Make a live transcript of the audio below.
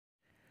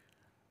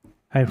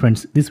Hi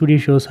friends, this video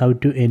shows how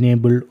to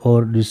enable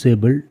or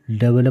disable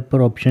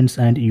developer options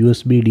and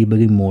USB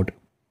debugging mode.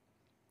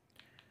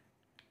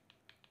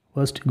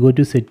 First go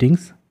to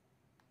settings,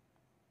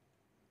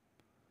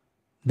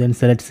 then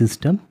select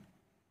system,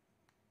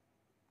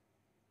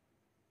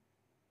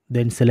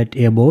 then select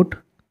about,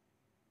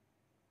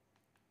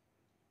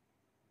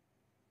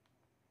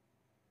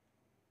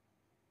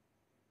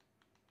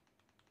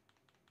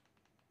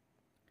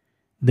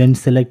 then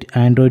select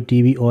Android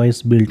TV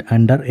OS build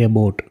under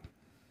about.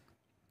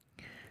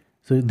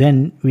 So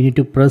then we need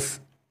to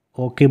press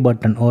OK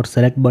button or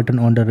select button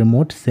on the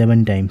remote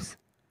 7 times.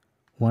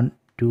 1,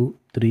 2,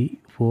 3,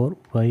 4,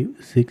 5,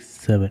 6,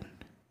 7.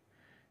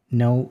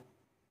 Now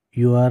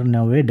you are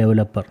now a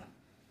developer.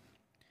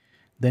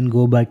 Then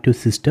go back to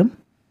system.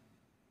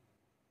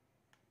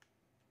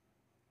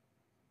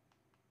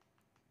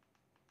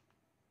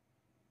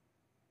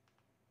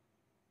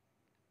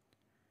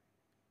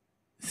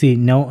 See,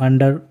 now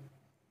under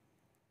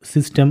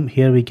system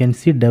here we can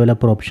see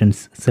developer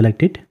options.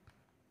 Select it.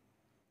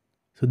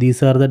 So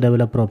these are the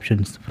developer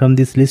options. From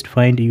this list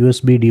find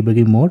USB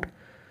debugging mode.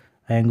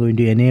 I am going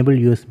to enable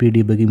USB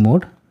debugging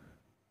mode.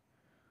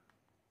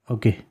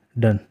 Okay,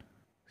 done.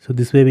 So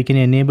this way we can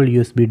enable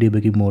USB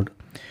debugging mode.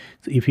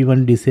 So if you want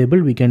to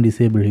disable, we can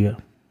disable here.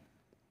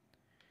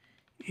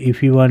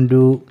 If you want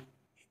to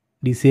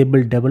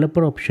disable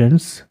developer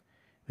options,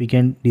 we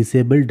can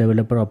disable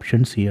developer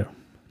options here.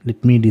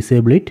 Let me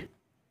disable it.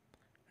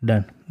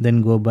 Done.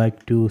 Then go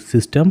back to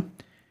system.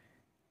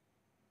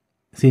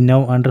 See,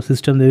 now under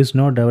system there is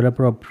no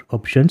developer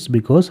options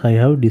because I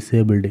have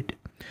disabled it.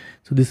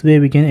 So this way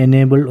we can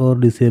enable or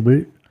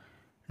disable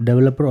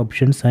developer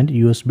options and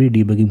USB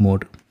debugging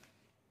mode.